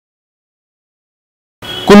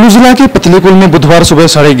कुल्लू जिला के पतलीकुल में बुधवार सुबह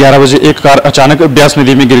 11:30 बजे एक कार अचानक ब्यास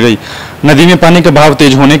नदी में गिर गई। नदी में पानी का बहाव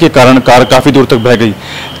तेज होने के कारण कार काफी दूर तक बह गई।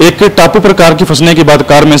 एक टापू पर कार के फंसने के बाद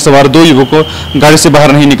कार में सवार 2 युवकों गाड़ी से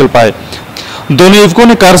बाहर नहीं निकल पाए। दोनों युवकों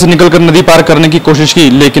ने कार से निकलकर नदी पार करने की कोशिश की,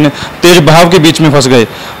 लेकिन तेज बहाव के बीच में फंस गए।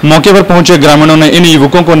 मौके पर पहुंचे ग्रामीणों ने इन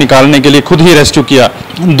युवकों को निकालने के लिए खुद ही रेस्क्यू किया।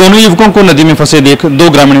 दोनों युवकों को नदी में फंसे देख 2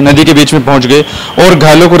 ग्रामीण नदी के बीच में पहुंच गए और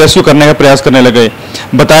घायलों को रेस्क्यू करने का प्रयास करने लगे।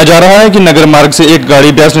 बताया जा रहा है कि नगर मार्ग से एक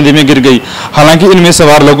गाड़ी ब्यास नदी में गिर गई। हालांकि इनमें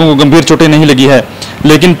सवार लोगों को गंभीर चोटें नहीं लगी है,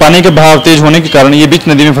 लेकिन पानी का बहाव तेज होने के कारण ये बीच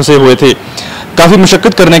नदी में फंसे हुए थे। काफी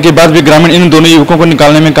मशक्कत करने के बाद भी ग्रामीण इन दोनों युवकों को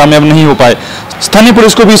निकालने में कामयाब नहीं हो पाए। स्थानीय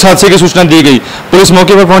पुलिस को भी इस हादसे की सूचना दी गई। पुलिस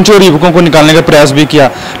मौके पर पहुंची और युवकों को निकालने का प्रयास भी किया,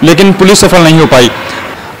 लेकिन पुलिस सफल नहीं हो पाई।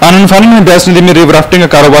 आनंद फानी में ब्यास नदी में रिवर राफ्टिंग का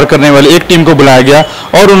कारोबार करने वाली एक टीम को बुलाया गया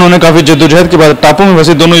और उन्होंने काफी जद्दोजहद के बाद टापू में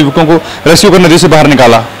फंसे दोनों युवकों को रेस्क्यू कर नदी से बाहर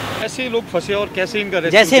निकाला। कैसे लोग फंसे और कैसे इनका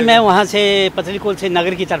रेस्क्यू? जैसे मैं वहाँ से पतलीकुल से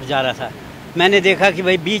नगर की तरफ जा रहा था, मैंने देखा कि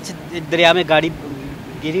भाई बीच दरिया में गाड़ी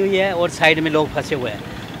गिरी हुई है और साइड में लोग फंसे हुए हैं।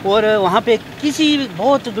 और वहाँ पे किसी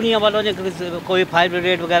बहुत दुनिया वालों ने कोई फायर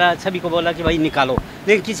ब्रिगेड वगैरह सभी को बोला कि भाई निकालो,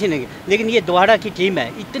 लेकिन किसी ने। लेकिन ये दोहाड़ा की टीम है,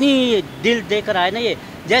 इतनी दिल देकर आए ना। ये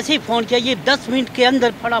जैसे ही फ़ोन किया, ये 10 मिनट के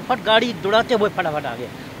अंदर फटाफट गाड़ी दौड़ाते हुए फटाफट आ गए।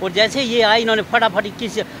 और जैसे ये आए, इन्होंने फटाफट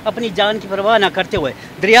किसी अपनी जान की परवाह ना करते हुए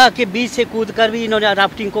दरिया के बीच से कूद कर भी इन्होंने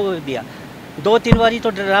राफ्टिंग को दिया। 2-3 बारी तो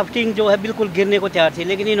राफ्टिंग जो है बिल्कुल गिरने को तैयार थी,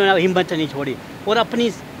 लेकिन इन्होंने हिम्मत नहीं छोड़ी और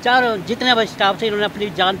अपनी जितने भी स्टाफ थे, इन्होंने अपनी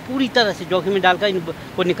जान पूरी तरह से जोखिम में डालकर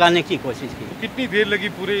इनको निकालने की कोशिश की। कितनी देर लगी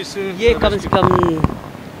पूरे इस? ये कम से कम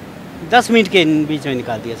 10 मिनट के बीच में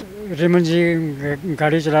निकाल दिया। रेमन जी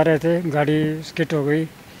गाड़ी चला रहे थे, गाड़ी स्किट हो गई।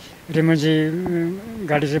 रेमन जी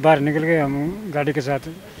गाड़ी से बाहर निकल गए, हम गाड़ी के साथ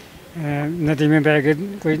नदी में बह गए।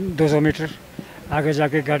 कोई 200 मीटर आगे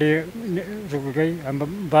जाके गाड़ी रुक गई, हम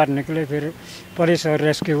बाहर निकले। फिर पुलिस और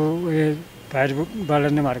रेस्क्यू फायर वाले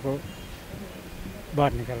ने हमारे को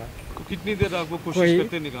बाहर निकाला। कितनी देर आपको कोशिश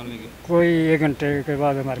करते निकालने की? कोई 1 घंटे के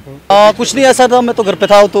बाद हमारे को कुछ नहीं ऐसा था। मैं तो घर पे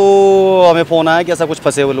था, तो हमें फ़ोन आया कि ऐसा कुछ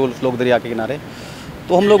फंसे हुए लोग दरिया के किनारे।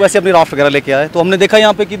 तो हम लोग वैसे अपनी राफ्ट वगैरह लेके आए, तो हमने देखा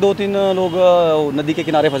यहाँ पे कि 2-3 लोग नदी के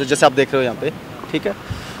किनारे फंसे, जैसे आप देख रहे हो यहाँ पे, ठीक है।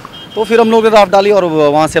 तो फिर हम लोग ने राफ्ट डाली और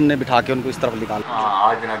वहाँ से हमने बिठा के उनको इस तरफ निकाला।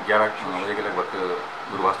 आज दिन 11 बजे के लगभग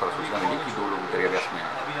दूरभाष पर सूचना मिली कि 2 लोग दरिया व्यास में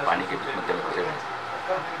पानी के मध्य में फंसे हुए,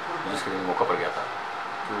 जिसके लिए मौका पर गया था।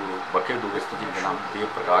 तो बके 2 व्यक्ति जिनके नाम देव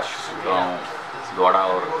प्रकाश गाँव द्वाड़ा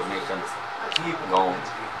और मेचंद गाँव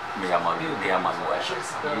मिया मालूम हुआ है,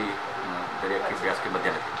 ये दरिया के व्यास के मध्य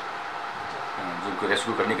में थे, जिनको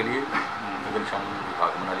रेस्क्यू करने के लिए अग्निशमन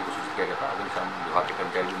विभाग मनाली को सूचित किया गया था। अग्निशमन विभाग के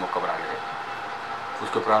कर्मचारी भी मौका पर आ गए थे।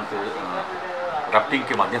 उसके उपरांत राफ्टिंग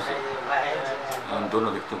के माध्यम से इन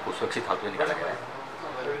दोनों व्यक्तियों को सुरक्षित हालत में निकाला गया है।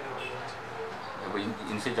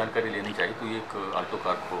 इनसे जानकारी लेनी चाहिए तो एक आल्टो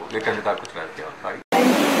कार को, एक कार को चला दिया।